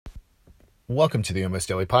Welcome to the Almost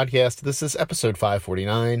Daily Podcast. This is episode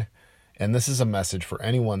 549, and this is a message for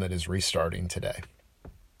anyone that is restarting today.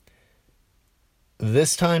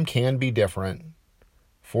 This time can be different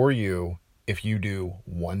for you if you do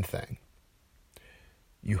one thing.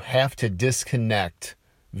 You have to disconnect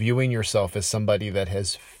viewing yourself as somebody that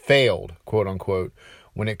has failed, quote unquote,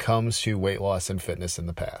 when it comes to weight loss and fitness in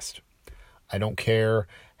the past. I don't care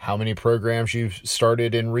how many programs you've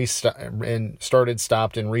started and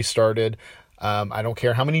stopped, and restarted. I don't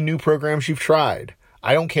care how many new programs you've tried.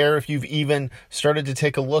 I don't care if you've even started to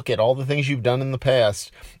take a look at all the things you've done in the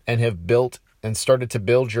past and have built and started to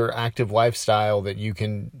build your active lifestyle that you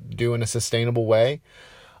can do in a sustainable way.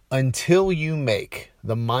 Until you make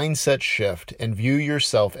the mindset shift and view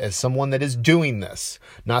yourself as someone that is doing this,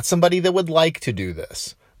 not somebody that would like to do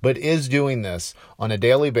this, but is doing this on a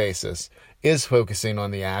daily basis, is focusing on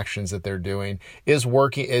the actions that they're doing, is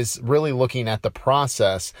really looking at the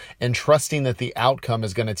process and trusting that the outcome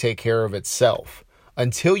is going to take care of itself.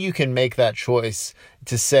 Until you can make that choice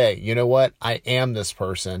to say, you know what, I am this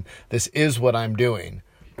person. This is what I'm doing.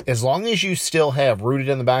 As long as you still have rooted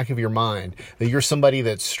in the back of your mind that you're somebody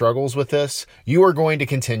that struggles with this, you are going to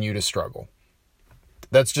continue to struggle.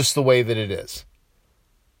 That's just the way that it is.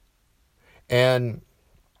 And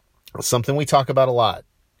something we talk about a lot.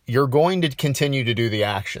 You're going to continue to do the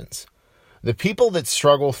actions. The people that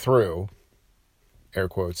struggle through, air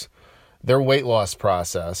quotes, their weight loss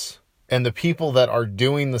process, and the people that are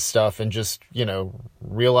doing the stuff and just,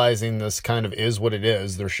 realizing this kind of is what it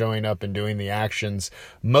is, they're showing up and doing the actions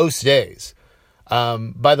most days.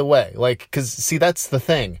 By the way, because see, that's the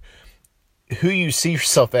thing. Who you see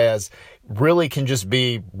yourself as really can just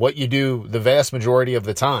be what you do the vast majority of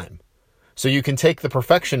the time. So you can take the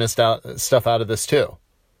perfectionist stuff out of this too.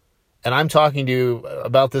 And I'm talking to you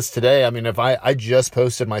about this today. I mean, if I just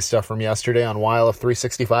posted my stuff from yesterday on YLF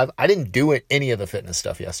 365, I didn't do any of the fitness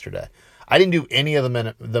stuff yesterday. I didn't do any of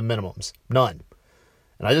the minimums, none.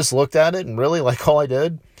 And I just looked at it, and really, all I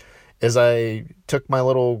did is I took my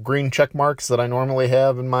little green check marks that I normally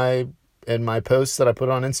have in my posts that I put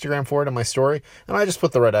on Instagram for it in my story, and I just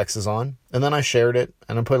put the red X's on, and then I shared it,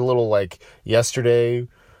 and I put a little yesterday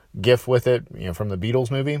GIF with it, from the Beatles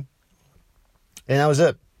movie, and that was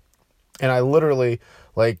it. And I literally,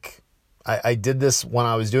 I did this when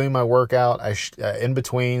I was doing my workout. In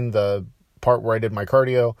between the part where I did my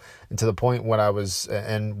cardio and to the point when I was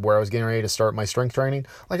getting ready to start my strength training,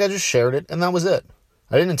 I just shared it, and that was it.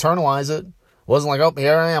 I didn't internalize it. It wasn't oh,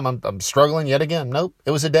 here I am. I'm struggling yet again. Nope.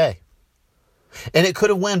 It was a day. And it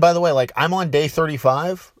could have went, by the way, I'm on day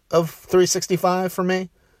 35 of 365 for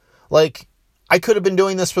me. I could have been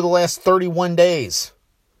doing this for the last 31 days.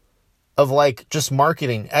 Of just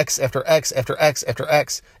marketing X after X after X after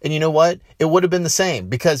X. And you know what? It would have been the same,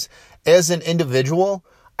 because as an individual,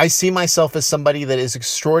 I see myself as somebody that is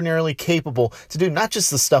extraordinarily capable to do not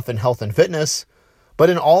just the stuff in health and fitness,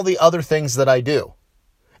 but in all the other things that I do.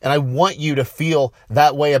 And I want you to feel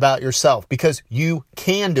that way about yourself, because you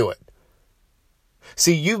can do it.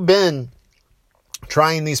 See, you've been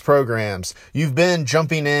trying these programs. You've been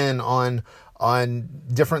jumping in on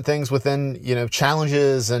different things within,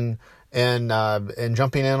 challenges and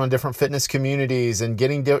jumping in on different fitness communities and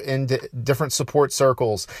getting into different support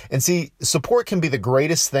circles. And see, support can be the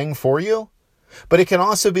greatest thing for you, but it can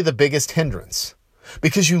also be the biggest hindrance,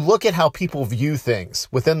 because you look at how people view things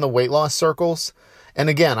within the weight loss circles. And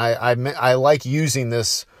again, I like using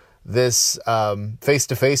this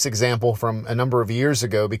face-to-face example from a number of years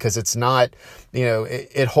ago, because it's not,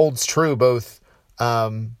 it holds true both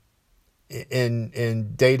in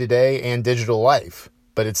day-to-day and digital life.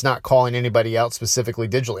 But it's not calling anybody out specifically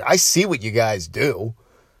digitally. I see what you guys do.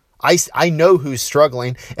 I know who's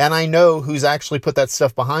struggling, and I know who's actually put that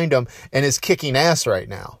stuff behind them and is kicking ass right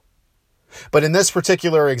now. But in this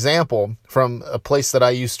particular example, from a place that I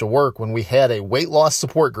used to work, when we had a weight loss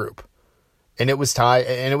support group, and it was tied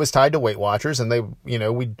to Weight Watchers, and they,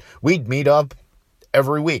 we'd meet up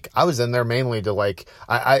every week. I was in there mainly to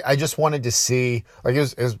I just wanted to see,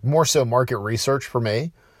 it was more so market research for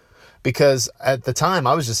me. Because at the time,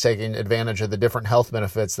 I was just taking advantage of the different health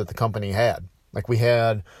benefits that the company had. We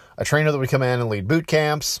had a trainer that would come in and lead boot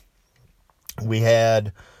camps. We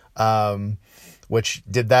had, which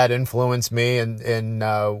did that influence me? And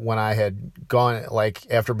when I had gone,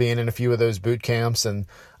 after being in a few of those boot camps, and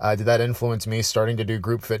did that influence me starting to do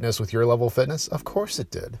group fitness with Your Level Fitness? Of course it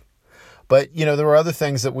did. But, there were other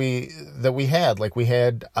things that we had, we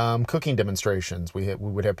had cooking demonstrations. We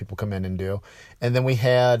would have people come in and do. And then we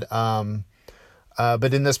had,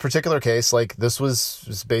 but in this particular case, this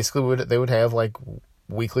was basically what they would have,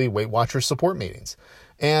 weekly Weight Watchers support meetings.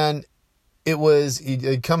 And it was,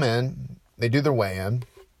 you'd come in, they do their weigh-in,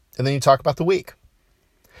 and then you talk about the week.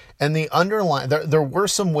 And the underlying, there were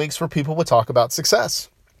some weeks where people would talk about success.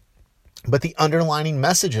 But the underlining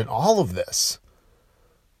message in all of this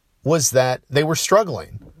was that they were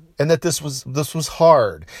struggling and that this was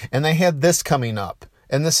hard and they had this coming up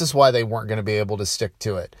and this is why they weren't going to be able to stick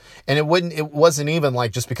to it. And it wasn't even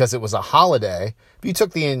like just because it was a holiday. If you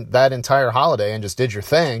took that entire holiday and just did your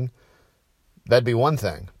thing, that'd be one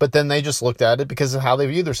thing. But then they just looked at it because of how they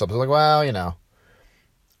view themselves. They're like, well,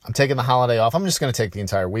 I'm taking the holiday off. I'm just going to take the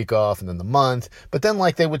entire week off and then the month. But then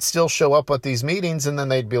they would still show up at these meetings and then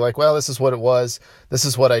they'd be like, well, this is what it was. This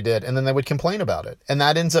is what I did. And then they would complain about it. And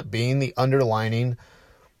that ends up being the underlining,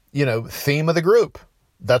 theme of the group.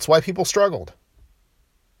 That's why people struggled.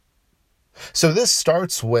 So this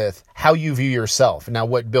starts with how you view yourself. Now,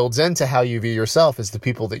 what builds into how you view yourself is the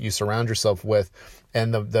people that you surround yourself with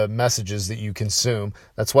and the messages that you consume.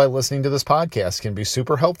 That's why listening to this podcast can be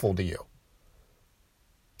super helpful to you.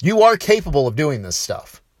 You are capable of doing this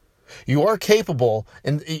stuff. You are capable,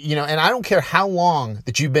 and I don't care how long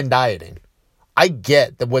that you've been dieting. I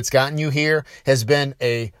get that what's gotten you here has been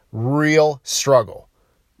a real struggle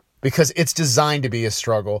because it's designed to be a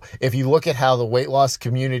struggle. If you look at how the weight loss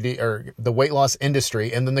community or the weight loss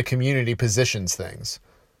industry and then the community positions things,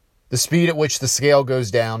 the speed at which the scale goes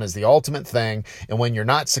down is the ultimate thing. And when you're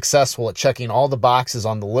not successful at checking all the boxes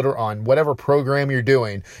on on whatever program you're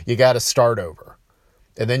doing, you got to start over.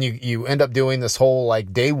 And then you end up doing this whole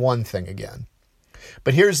day one thing again.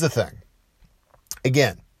 But here's the thing.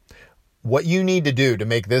 Again, what you need to do to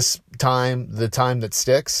make this time the time that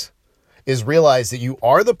sticks is realize that you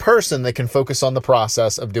are the person that can focus on the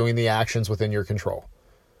process of doing the actions within your control.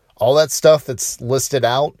 All that stuff that's listed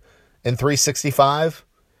out in 365,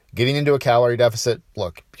 getting into a calorie deficit.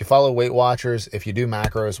 Look, if you follow Weight Watchers, if you do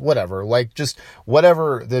macros, whatever, just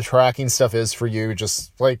whatever the tracking stuff is for you,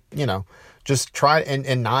 just just try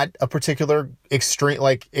and not a particular extreme,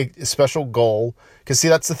 special goal. Because see,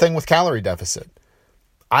 that's the thing with calorie deficit.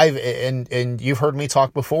 And you've heard me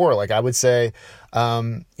talk before. I would say,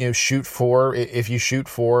 shoot for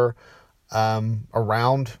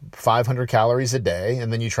around 500 calories a day,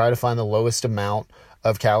 and then you try to find the lowest amount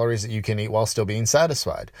of calories that you can eat while still being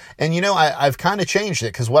satisfied. And I've kind of changed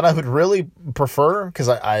it because what I would really prefer, because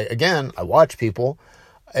I watch people,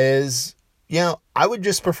 is I would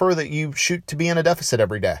just prefer that you shoot to be in a deficit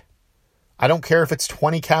every day. I don't care if it's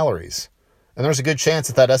 20 calories. And there's a good chance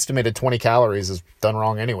that estimated 20 calories is done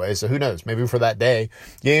wrong anyway. So who knows? Maybe for that day,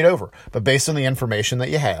 you ate over. But based on the information that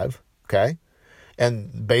you have, okay,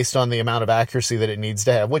 and based on the amount of accuracy that it needs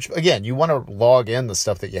to have, which, again, you want to log in the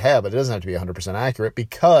stuff that you have, but it doesn't have to be 100% accurate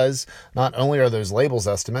because not only are those labels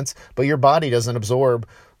estimates, but your body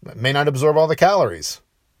may not absorb all the calories.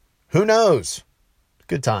 Who knows?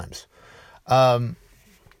 Good times. But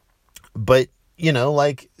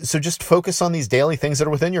so just focus on these daily things that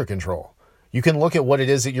are within your control. You can look at what it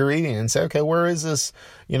is that you're eating and say, okay, where is this?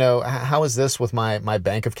 How is this with my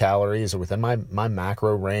bank of calories or within my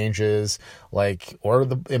macro ranges, or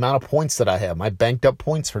the amount of points that I have, my banked up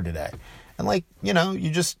points for today. And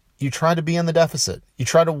you try to be in the deficit. You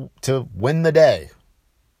try to win the day.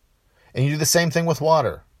 And you do the same thing with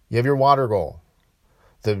water. You have your water goal.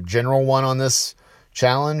 The general one on this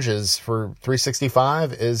challenge is for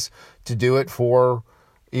 365 is to do it for,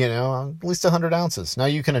 at least 100 ounces. Now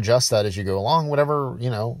you can adjust that as you go along, whatever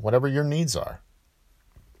your needs are.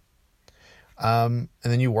 And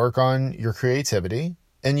then you work on your creativity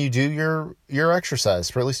and you do your exercise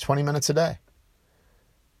for at least 20 minutes a day.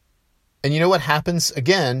 And you know what happens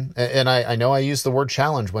again, and I know I used the word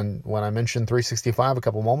challenge when I mentioned 365 a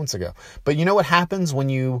couple moments ago, but you know what happens when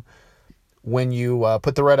you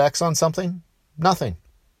put the red X on something? Nothing.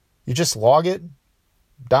 You just log it,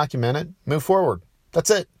 document it, move forward. That's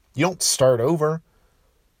it. You don't start over.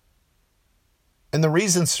 And the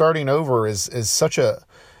reason starting over is such a,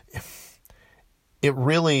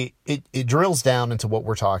 it drills down into what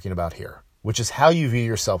we're talking about here, which is how you view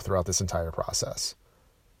yourself throughout this entire process.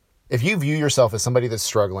 If you view yourself as somebody that's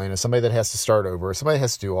struggling, as somebody that has to start over, as somebody that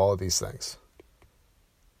has to do all of these things,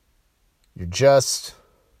 it's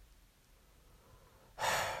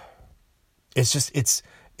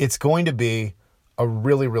going to be a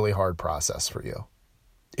really, really hard process for you.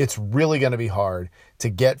 It's really going to be hard to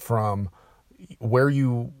get from where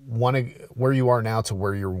you are now to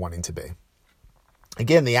where you're wanting to be.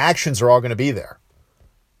 Again, the actions are all going to be there.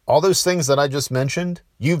 All those things that I just mentioned,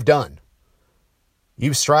 you've done.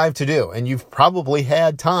 You've strived to do, and you've probably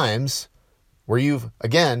had times where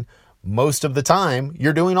most of the time,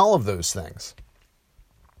 you're doing all of those things.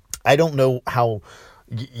 I don't know how,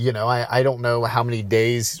 I don't know how many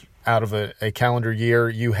days out of a calendar year,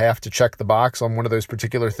 you have to check the box on one of those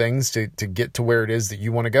particular things to get to where it is that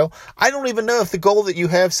you want to go. I don't even know if the goal that you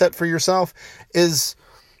have set for yourself is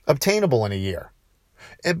obtainable in a year.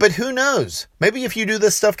 But who knows? Maybe if you do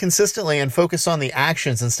this stuff consistently and focus on the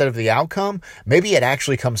actions instead of the outcome, maybe it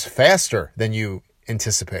actually comes faster than you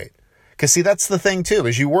anticipate. Because see, that's the thing too.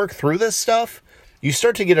 As you work through this stuff, you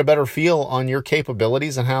start to get a better feel on your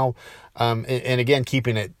capabilities and how, and again,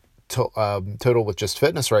 keeping it total with just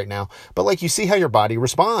fitness right now, but like you see how your body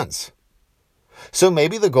responds. So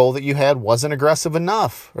maybe the goal that you had wasn't aggressive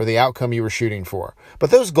enough, or the outcome you were shooting for.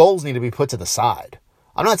 But those goals need to be put to the side.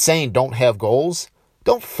 I'm not saying don't have goals.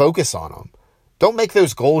 Don't focus on them. Don't make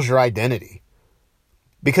those goals your identity.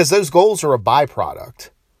 Because those goals are a byproduct.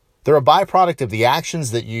 They're a byproduct of the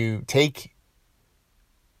actions that you take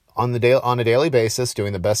on a daily basis,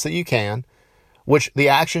 doing the best that you can, which the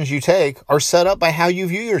actions you take are set up by how you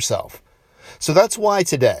view yourself. So that's why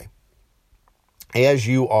today, as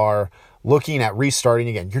you are looking at restarting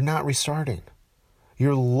again, you're not restarting.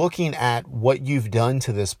 You're looking at what you've done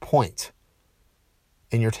to this point,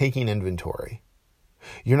 and you're taking inventory.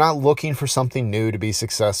 You're not looking for something new to be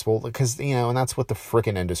successful because, and that's what the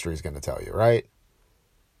frickin' industry is going to tell you, right?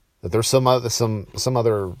 That there's some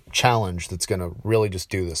other challenge that's going to really just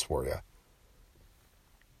do this for you.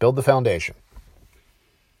 Build the foundation.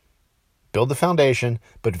 Build the foundation,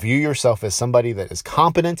 but view yourself as somebody that is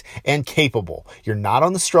competent and capable. You're not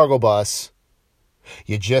on the struggle bus.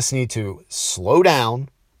 You just need to slow down.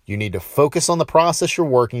 You need to focus on the process you're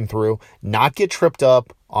working through, not get tripped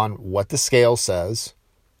up on what the scale says.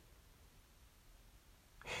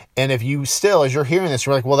 And if you still, as you're hearing this,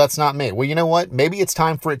 you're like, well, that's not me. Well, you know what? Maybe it's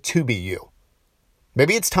time for it to be you.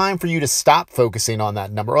 Maybe it's time for you to stop focusing on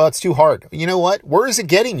that number. Oh, it's too hard. You know what? Where is it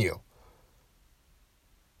getting you?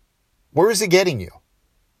 Where is it getting you?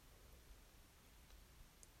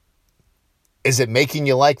 Is it making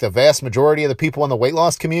you like the vast majority of the people in the weight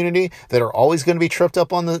loss community that are always going to be tripped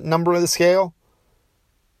up on the number of the scale?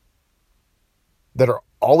 That are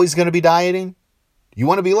always going to be dieting? You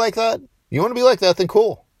want to be like that? You want to be like that, then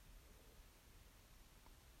cool.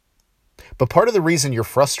 But part of the reason you're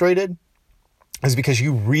frustrated is because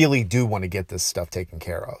you really do want to get this stuff taken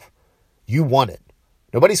care of. You want it.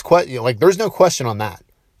 There's no question on that.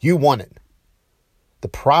 You want it. The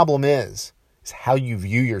problem is how you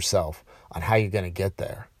view yourself on how you're going to get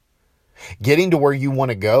there. Getting to where you want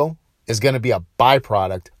to go is going to be a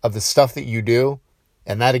byproduct of the stuff that you do.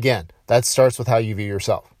 And that, again, that starts with how you view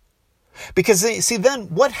yourself. Because, see, then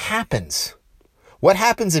what happens? What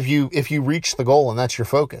happens if you reach the goal and that's your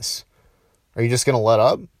focus? Are you just going to let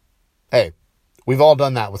up? Hey, we've all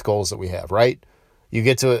done that with goals that we have, right? You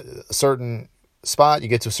get to a certain spot, you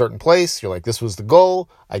get to a certain place, you're like, this was the goal,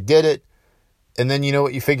 I did it. And then you know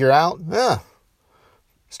what you figure out?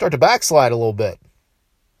 Start to backslide a little bit.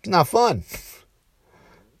 It's not fun.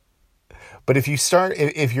 But if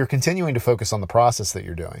you're continuing to focus on the process that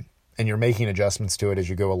you're doing and you're making adjustments to it as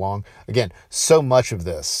you go along, again, so much of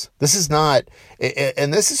this is not,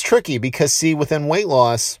 and this is tricky because, see, within weight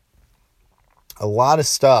loss, a lot of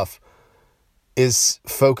stuff is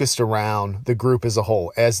focused around the group as a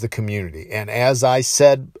whole, as the community. And as I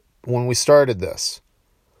said when we started this,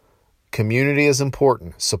 community is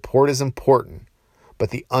important, support is important, but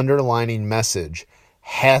the underlining message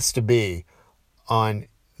has to be on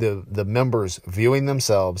the members viewing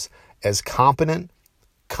themselves as competent,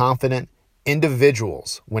 confident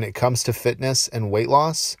individuals when it comes to fitness and weight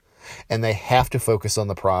loss. And they have to focus on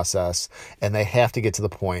the process, and they have to get to the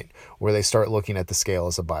point where they start looking at the scale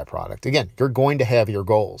as a byproduct. Again, you're going to have your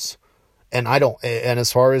goals. And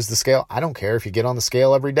as far as the scale, I don't care if you get on the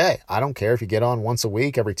scale every day. I don't care if you get on once a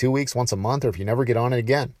week, every 2 weeks, once a month, or if you never get on it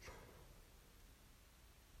again.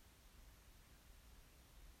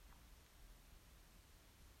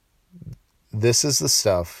 This is the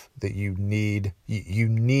stuff that you need. You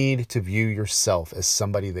need to view yourself as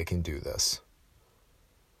somebody that can do this.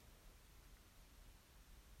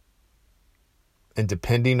 And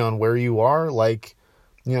depending on where you are,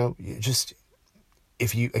 this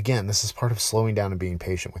is part of slowing down and being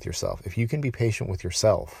patient with yourself. If you can be patient with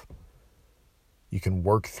yourself, you can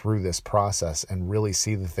work through this process and really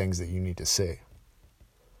see the things that you need to see.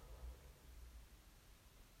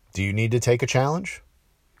 Do you need to take a challenge?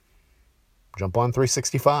 Jump on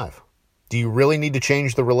 365. Do you really need to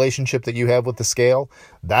change the relationship that you have with the scale?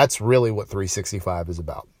 That's really what 365 is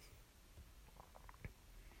about.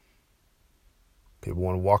 People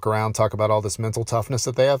want to walk around, talk about all this mental toughness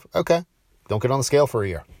that they have. Okay, don't get on the scale for a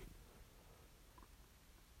year.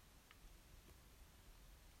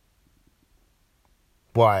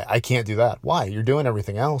 Why? I can't do that. Why? You're doing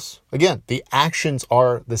everything else. Again, the actions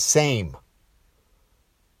are the same.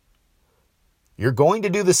 You're going to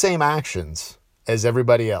do the same actions as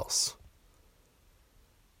everybody else.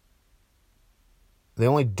 The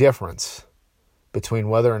only difference between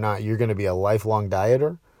whether or not you're going to be a lifelong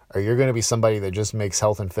dieter or you're going to be somebody that just makes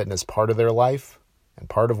health and fitness part of their life and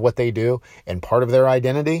part of what they do and part of their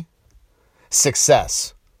identity,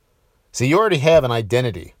 success. So you already have an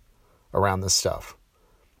identity around this stuff.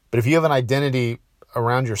 But if you have an identity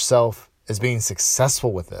around yourself as being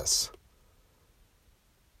successful with this,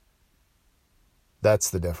 that's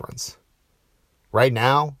the difference. Right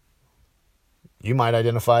now, you might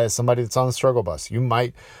identify as somebody that's on the struggle bus. You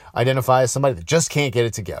might identify as somebody that just can't get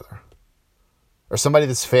it together. Or somebody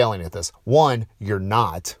that's failing at this. One, you're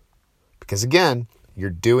not. Because again, you're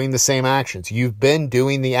doing the same actions. You've been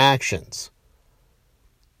doing the actions.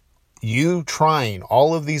 You trying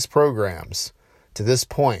all of these programs to this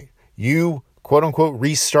point, you quote unquote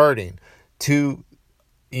restarting to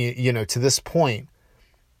this point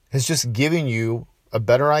has just given you a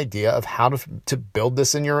better idea of how to build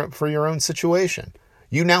this for your own situation.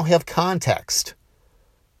 You now have context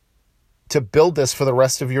to build this for the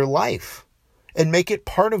rest of your life and make it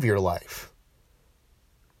part of your life.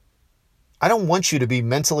 I don't want you to be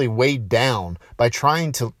mentally weighed down by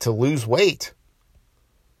trying to lose weight.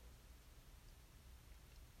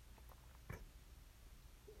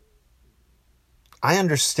 I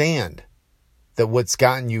understand that what's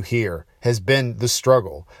gotten you here has been the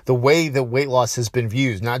struggle, the way that weight loss has been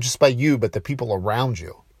viewed, not just by you, but the people around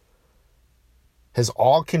you, has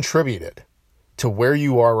all contributed to where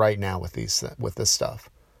you are right now with this stuff.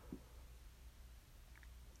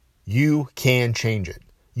 You can change it.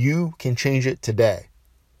 You can change it today.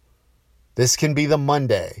 This can be the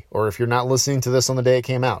Monday, or if you're not listening to this on the day it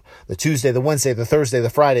came out, the Tuesday, the Wednesday, the Thursday, the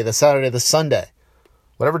Friday, the Saturday, the Sunday,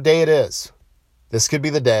 whatever day it is, this could be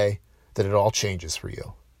the day that it all changes for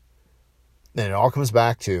you. And it all comes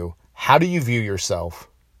back to, how do you view yourself?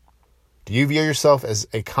 Do you view yourself as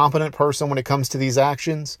a competent person when it comes to these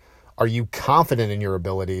actions? Are you confident in your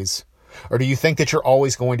abilities? Or do you think that you're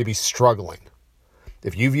always going to be struggling?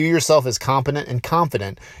 If you view yourself as competent and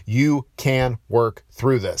confident, you can work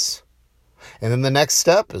through this. And then the next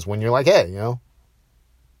step is when you're like, hey,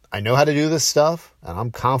 I know how to do this stuff and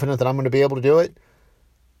I'm confident that I'm going to be able to do it.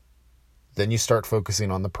 Then you start focusing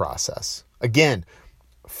on the process. Again,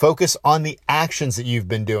 focus on the actions that you've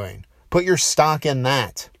been doing. Put your stock in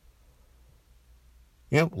that.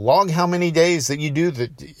 Log how many days that you do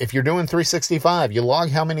that. If you're doing 365, you log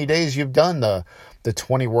how many days you've done the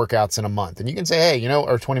 20 workouts in a month. And you can say, hey,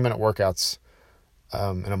 or 20-minute workouts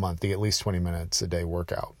in a month, at least 20 minutes a day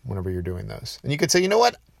workout whenever you're doing those. And you could say, you know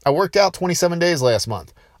what? I worked out 27 days last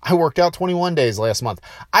month. I worked out 21 days last month.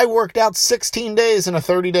 I worked out 16 days in a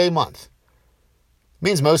 30-day month.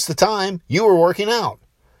 Means most of the time you were working out.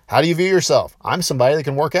 How do you view yourself? I'm somebody that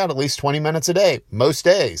can work out at least 20 minutes a day, most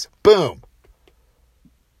days. Boom.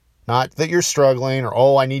 Not that you're struggling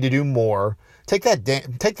or, I need to do more. Take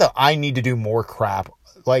the I need to do more crap.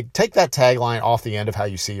 Take that tagline off the end of how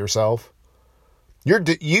you see yourself.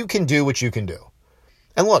 You can do what you can do.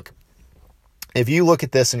 And look, if you look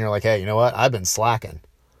at this and you're like, hey, you know what? I've been slacking.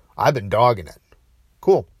 I've been dogging it.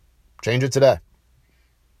 Cool. Change it today.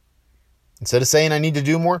 Instead of saying I need to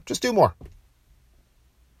do more, just do more.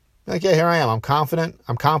 Like, yeah, here I am. I'm confident.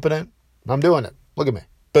 I'm competent. I'm doing it. Look at me.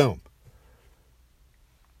 Boom.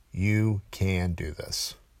 You can do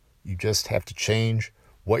this. You just have to change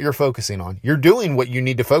what you're focusing on. You're doing what you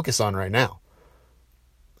need to focus on right now.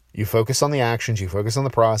 You focus on the actions. You focus on the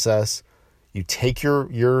process. You take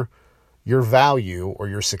your value or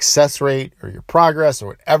your success rate or your progress or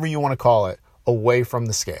whatever you want to call it away from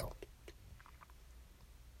the scale.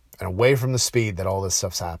 And away from the speed that all this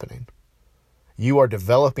stuff's happening. You are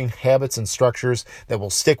developing habits and structures that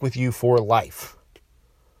will stick with you for life.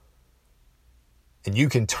 And you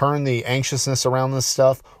can turn the anxiousness around this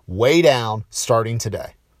stuff way down starting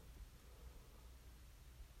today.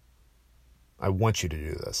 I want you to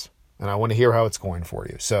do this. And I want to hear how it's going for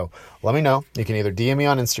you. So let me know. You can either DM me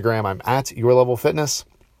on Instagram. I'm at yourlevelfitness.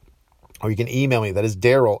 Or you can email me. That is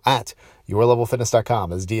Daryl at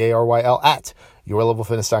yourlevelfitness.com. That's DARYL at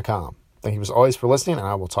yourlevelfitness.com. Thank you as always for listening, and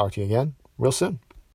I will talk to you again real soon.